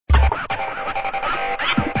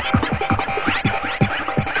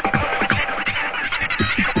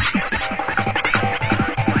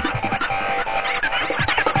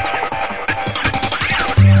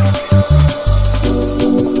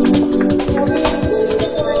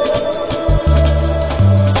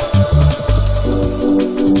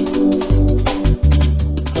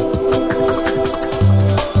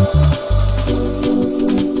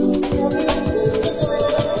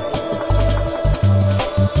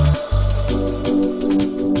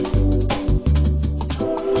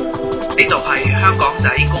度係香港仔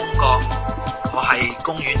公角，我係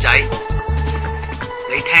公園仔。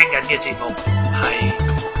你聽緊嘅節目係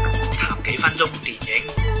談幾分鐘電影。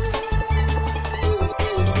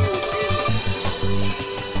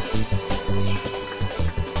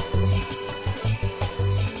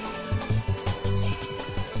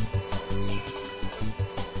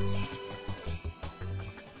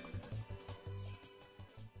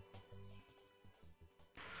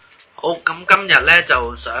好，咁今日咧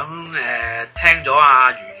就想聽咗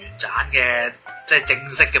阿余元展嘅即係正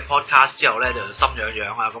式嘅 podcast 之後咧，就心癢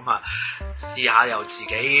癢啊，咁啊試下又自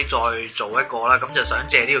己再做一個啦，咁就想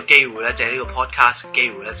借呢個機會咧，借呢個 podcast 嘅機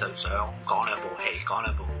會咧，就想講兩部戲，講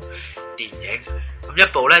兩部電影。咁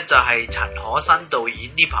一部咧就係陳可辛導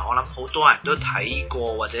演，呢排我諗好多人都睇過，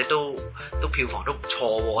或者都票房都唔錯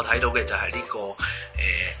喎。我睇到嘅就係呢個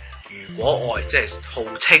如果愛，即係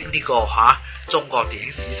號稱呢個中國電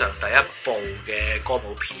影史上第一部嘅歌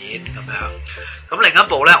舞片咁樣。咁另一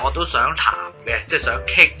部咧我都想談嘅，即係想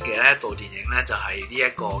傾嘅一部電影咧，就係呢一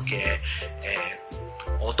個嘅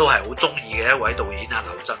我都係好中意嘅一位導演啊，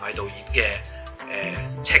劉鎮偉導演嘅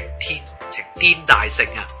情天大聖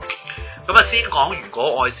啊。咁啊先講如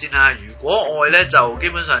果愛先啦。如果愛咧就基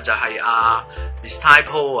本上就係Miss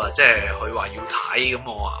Typo 啊，即係佢話要睇，咁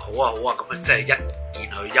我話好啊，咁啊即係一見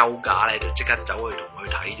佢休假咧，就即刻走去同佢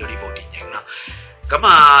睇咗呢部電影啦。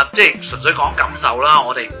咁即係純粹講感受啦，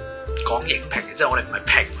我哋講影評嘅，即係我哋唔係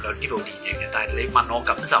評論呢部電影嘅。但係你問我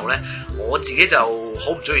感受咧，我自己就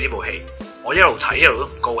好唔中意呢部戲，我一路睇一路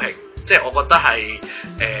都唔高興，即係我覺得係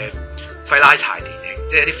廢拉柴電影，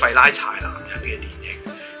即係啲廢拉柴男人嘅電影。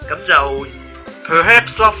咁就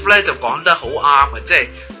Perhaps Love 咧就講得好啱嘅，即係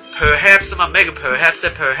Perhaps 啊嘛，咩叫 Perhaps？ 即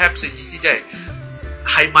係 Perhaps 嘅意思即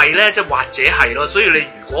係咪咧？即係或者係咯。所以你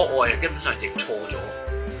如果愛，基本上認錯咗。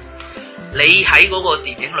你喺嗰個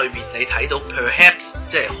電影裏面，你睇到 Perhaps，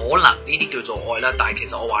 即係可能呢啲叫做愛啦，但係其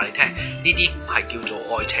實我話你聽，呢啲唔係叫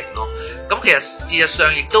做愛情咯。咁其實事實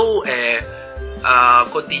上亦都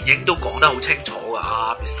個電影都講得好清楚㗎。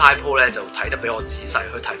Miss Typo 咧就睇得比我仔細，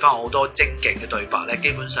佢提翻我好多精勁嘅對白咧，基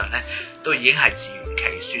本上咧都已經係自圓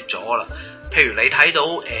其說咗啦。譬如你睇到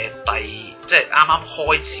即係啱啱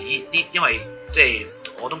開始啲，因為即係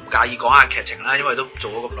我都唔介意講下劇情啦，因為都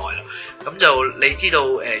做咗咁耐啦。咁就你知道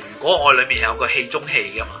如果愛裏面有個戲中戲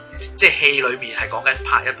㗎嘛，即係戲裏面係講緊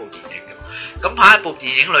拍一部電影㗎嘛。咁拍一部電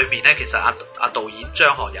影裏面咧，其實阿導演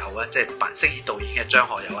張學友咧，即係飾演導演嘅張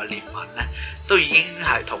學友連文咧，都已經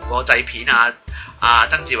係同個製片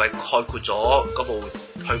曾志偉概括咗嗰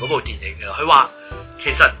部電影嘅啦。佢話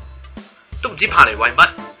其實都唔知拍嚟為乜，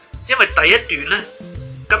因為第一段咧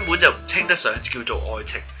根本就唔稱得上叫做愛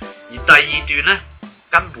情，而第二段咧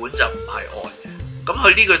根本就唔係愛。咁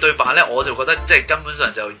佢呢句對白咧，我就覺得即係根本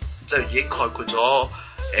上就已經概括咗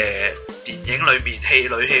電影裏面戲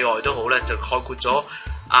裏戲外都好咧，就概括咗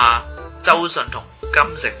周迅同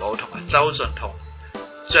金城武同埋周迅同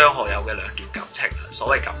張學友嘅兩段感情。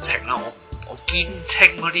所謂感情啦，我堅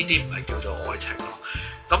稱呢啲唔係叫做愛情咯。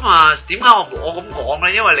咁點解我咁講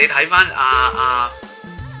咧？因為你睇翻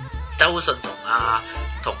周迅同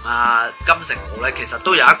金城武咧，其實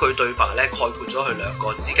都有一句對白咧，概括咗佢兩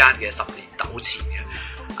個之間嘅10年糾纏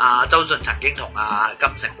嘅。周迅曾經同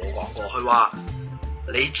金城武講過，佢話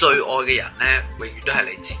你最愛嘅人咧，永遠都係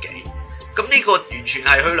你自己。咁呢個完全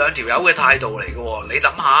係佢兩條友嘅態度嚟嘅。你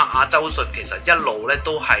諗下，周迅其實一路咧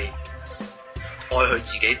都係愛佢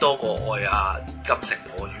自己多過愛金城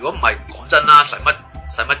武。如果唔係，講真啦，使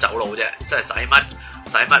乜走佬啫？即係使乜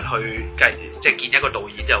去即係見一個導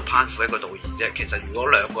演就攀附一個導演啫？其實如果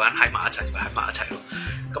兩個人喺埋一齊，咪喺埋一齊咯。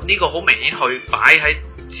咁呢個好明顯，佢擺喺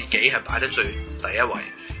自己係擺得最第一位。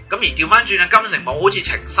咁而調翻轉金城武好似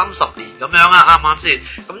情深10年咁樣啱唔啱先？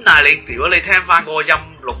咁但係如果你聽翻嗰個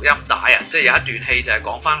錄音帶即係有一段戲就係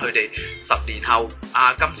講翻佢哋10年後，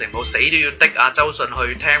金城武死都要的周迅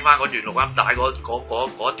去聽翻嗰段錄音帶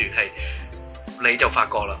嗰段戲，你就發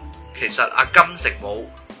覺啦，其實金城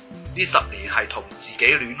武呢10年係同自己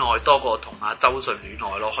戀愛多過同周迅戀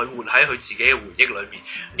愛咯。佢活喺佢自己嘅回憶裏面，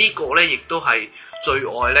呢個咧亦都係最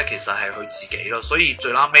愛咧，其實係佢自己咯。所以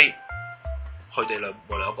最拉尾佢哋兩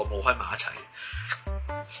個冇喺埋一齊。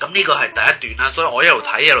咁呢個係第一段啦，所以我一路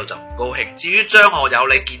睇一路就唔高興。至於張學友，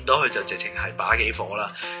你見到佢就直情係把幾火啦。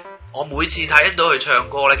我每次睇到佢唱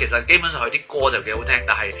歌咧，其實基本上佢啲歌就幾好聽，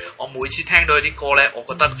但係我每次聽到佢啲歌咧，我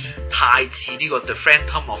覺得太似呢個 The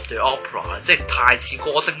Phantom of the Opera， 即係太似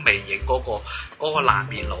歌聲魅影嗰個爛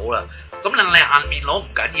面佬啦。咁你爛面佬唔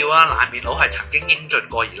緊要啊，爛面佬係曾經英俊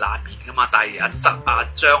過而爛面噶嘛，但係有一則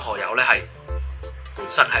張學友咧係本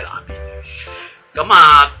身係爛面嘅。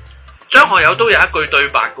咁張學友都有一句對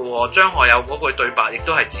白嘅喎，張學友嗰句對白亦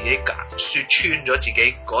都係自己說穿咗自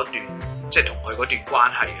己嗰段即係同佢嗰段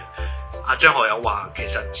關係嘅。阿張學友話其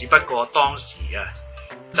實只不過當時啊，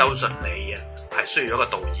周迅你啊係需要一個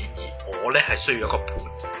導演，而我咧係需要一個伴。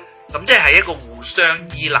咁即係一個互相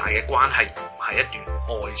依賴嘅關係，而唔係一段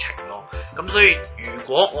愛情咯。咁所以如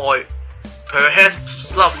果愛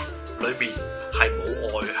Perhaps Love 裏面係冇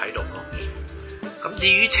愛喺度咯。咁至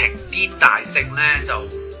於情癲大聖咧，就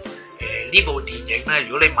呢部電影咧，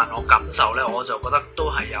如果你問我感受咧，我就覺得都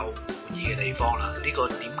係有滿意嘅地方啦。呢個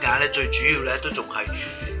點解咧？最主要咧都仲係，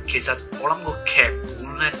其實我諗個劇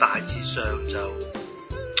本咧大致上就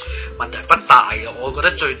問題不大嘅。我覺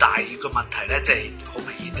得最大嘅問題咧，即係好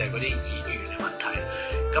明顯就係嗰啲演員嘅問題。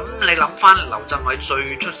咁你諗翻劉鎮偉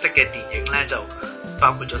最出色嘅電影咧，就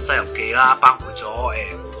包括咗《西遊記》啦，包括咗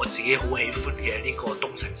我自己好喜歡嘅呢個《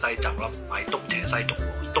東成西就》啦，唔係東邪西毒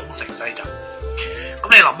喎，東成西就。咁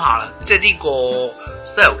你諗下啦，即係呢個《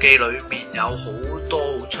西遊記》裏面有好多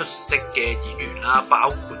好出色嘅演員啦，包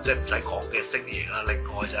括即係唔使講嘅星爺啦，另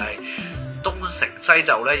外就係東成西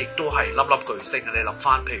就咧，亦都係粒粒巨星嘅。你諗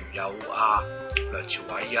翻，譬如有梁朝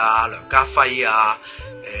偉啊、梁家輝啊、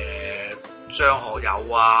張學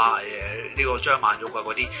友啊、呢個張曼玉啊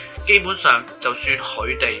嗰啲，基本上就算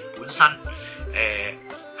佢哋本身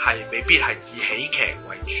係未必係以喜劇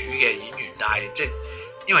為主嘅演員，但係即係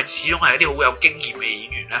因為始終係一啲好有經驗嘅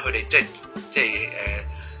演員咧，佢哋即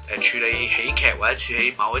係處理喜劇或者處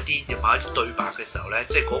理某一啲對白嘅時候咧，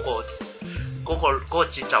即係嗰個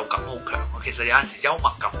節奏感好強啊！其實有陣時幽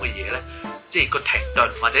默感嘅嘢咧，即係個停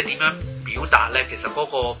頓或者點樣表達咧，其實嗰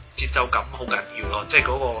個節奏感好緊要咯，即係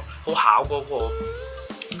嗰個好考嗰個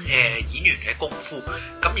演員嘅功夫。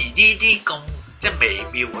咁而呢啲咁即係微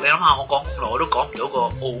妙，你諗下我講咁耐我都講唔到個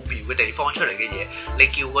奧妙嘅地方出嚟嘅嘢，你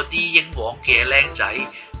叫嗰啲英皇嘅僆仔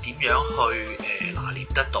點樣去拿捏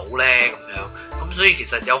得到咧咁樣？咁所以其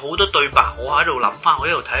實有好多對白，我喺度諗翻，我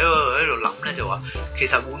喺度睇，喺度諗咧就話，其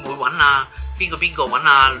實會唔會揾邊個揾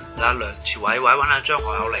梁朝偉或者揾張學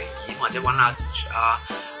友嚟演，或者揾梁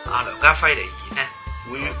家輝嚟演咧，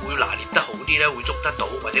會拿捏得好啲咧，會捉得到，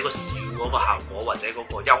或者個笑嗰個效果，或者嗰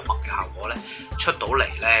個幽默嘅效果咧出到嚟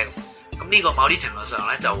咧。咁呢個某啲程度上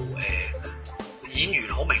咧就演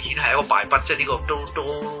員好明顯係一個敗筆，即係呢個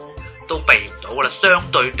都避唔到噶啦。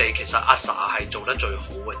相對地，其實阿 Sa 係做得最好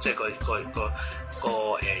嘅，即係個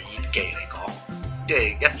演技嚟講，即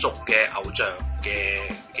係一眾嘅偶像嘅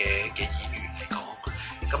演員嚟講。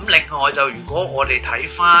咁另外就如果我哋睇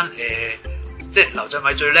翻即係劉鎮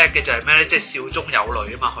偉最叻嘅就係咩咧？即係笑中有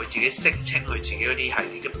淚啊嘛！佢自己聲稱佢自己嗰啲係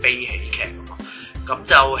呢個悲喜劇啊嘛。咁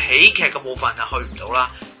就喜劇嘅部分就去唔到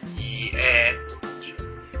啦。而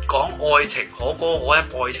講愛情可歌可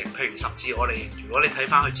泣愛情，譬如甚至我哋如果你睇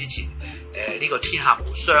翻佢之前呢個天下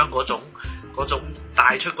無雙嗰種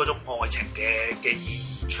帶出嗰種愛情嘅意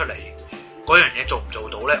義出嚟，嗰樣嘢做唔做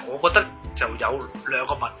到咧？我覺得就有兩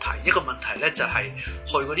個問題，一個問題咧就係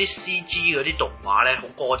去嗰啲 CG 嗰啲動畫咧好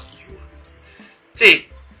干擾，即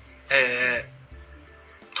係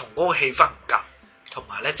同嗰個氣氛唔夾，同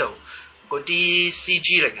埋咧就嗰啲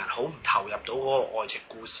CG 令人好唔投入到嗰個愛情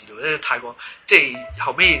故事度，即係太過即係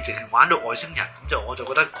後尾直情玩到外星人咁，我就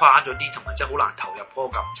覺得誇咗啲，同埋真係好難投入嗰個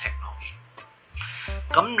感情咯。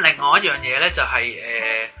咁另外一樣嘢咧就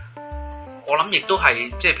係我諗亦都係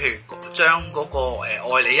即係譬如將嗰個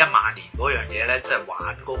愛你1萬年嗰樣嘢咧，即係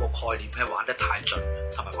玩嗰個概念咧玩得太盡，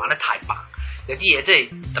同埋玩得太白。有啲嘢即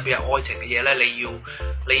係特別係愛情嘅嘢咧，你要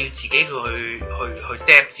自己去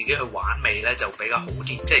depth 自己去玩味咧，就比較好啲。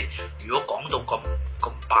即係如果講到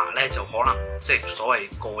咁白咧，就可能即係所謂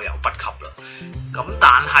過猶不及啦。咁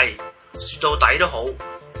但係說到底都好，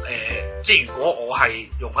即係如果我係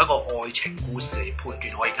用一個愛情故事嚟判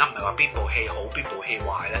斷，我而家唔係話邊部戲好邊部戲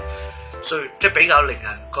壞咧，所以即係比較令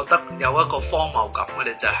人覺得有一個荒謬感嘅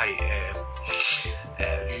咧，就係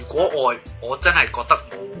如果愛，我真係覺得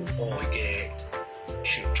冇愛嘅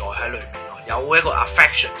存在喺裏面咯，有一個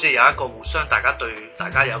affection， 即係有一個互相大家對大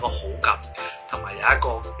家有一個好感，同埋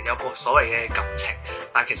有個所謂嘅感情，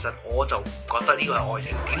但其實我就唔覺得呢個係愛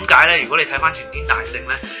情。點解咧？如果你睇翻《情癲大聖》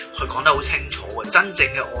咧，佢講得好清楚嘅，真正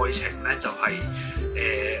嘅愛情咧就係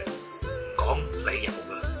唔講理由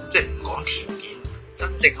嘅，即係唔講條件。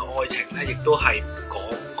真正嘅愛情咧，亦都係唔講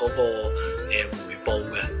嗰個回報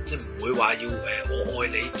嘅，即係唔會話要我愛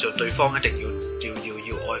你就對方一定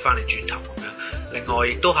要愛翻你轉頭咁樣。另外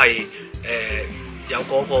亦都係有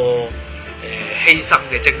嗰個犧牲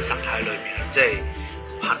嘅精神喺裏面，即係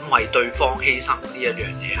肯為對方犧牲呢一樣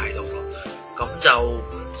嘢喺度咯。咁就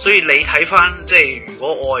所以你睇翻即係如果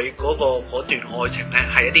愛嗰段愛情咧，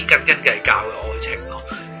係一啲斤斤計較嘅愛情咯。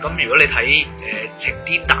咁如果你睇情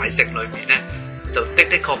癲大聖裏面咧，就的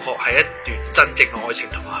確係一段真正嘅愛情，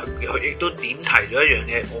同埋佢亦都點提咗一樣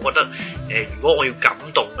嘢，我覺得如果我要感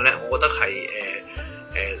動嘅咧，我覺得係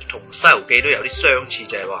同《西遊記》都有啲相似，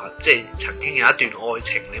就係話即係曾經有一段愛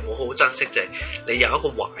情你冇好好珍惜，就係你有一個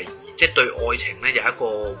懷疑，即係對愛情咧有一個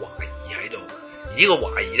懷疑喺度，而呢個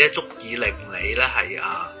懷疑咧足以令你咧係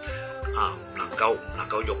唔能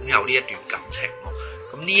夠擁有呢一段感情咯。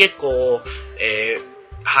咁呢一個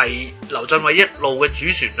係劉鎮偉一路嘅主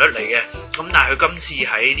旋律嚟嘅，咁但係佢今次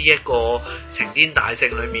喺呢一個情天大聖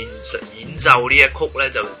裏面演奏呢一曲咧，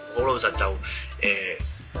就好老實就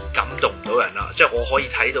感動唔到人啦。即係我可以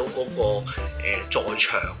睇到嗰個在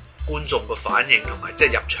場觀眾嘅反應同埋即係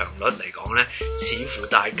入場率嚟講咧，似乎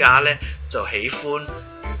大家咧就喜歡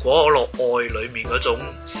如果落愛裏面嗰種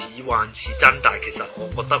似幻似真，但係其實我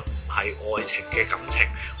覺得唔係愛情嘅感情，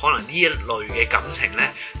可能呢一類嘅感情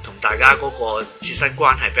咧同大家嗰個切身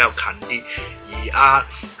關係比較近啲，而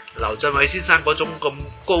劉鎮偉先生嗰種咁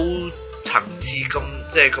高層次咁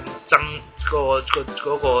即係咁嗰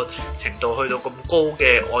個程度去到咁高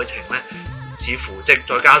嘅愛情咧，似乎即係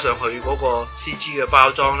再加上佢嗰個 CG 嘅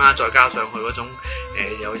包裝啦，再加上佢嗰種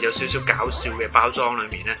有少少搞笑嘅包裝裏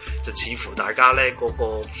面咧，就似乎大家咧嗰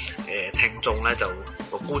個聽眾咧就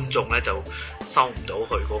個觀眾咧就收唔到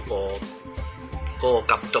佢嗰個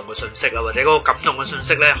感動嘅信息啦，或者嗰個感動嘅信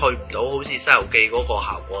息咧去唔到好似《西遊記》嗰個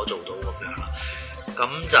效果做到咁樣啦。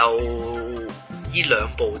咁就呢兩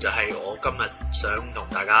部就係我今日想同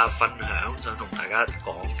大家分享，想同大家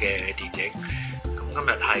講嘅電影。咁今日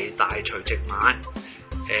係大除夕晚，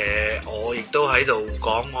我亦都喺度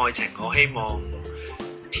講愛情。我希望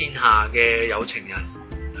天下嘅有情人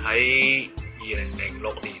喺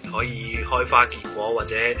2006年可以開花結果，或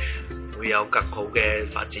者會有更好嘅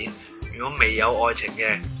發展。如果未有愛情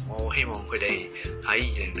嘅，我希望佢哋喺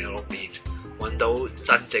2006年揾到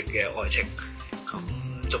真正嘅愛情。咁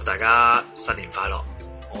祝大家新年快樂！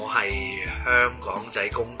我係香港仔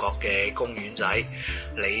公角嘅公園仔，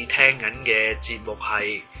你聽緊嘅節目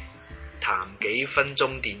係談幾分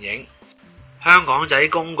鐘電影。香港仔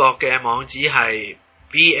公角嘅網址係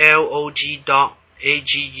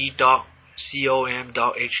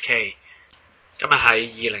blog.age.com.hk。今日係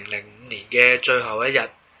2005年嘅最後一日，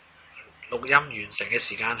錄音完成嘅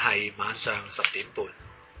時間係晚上10點半。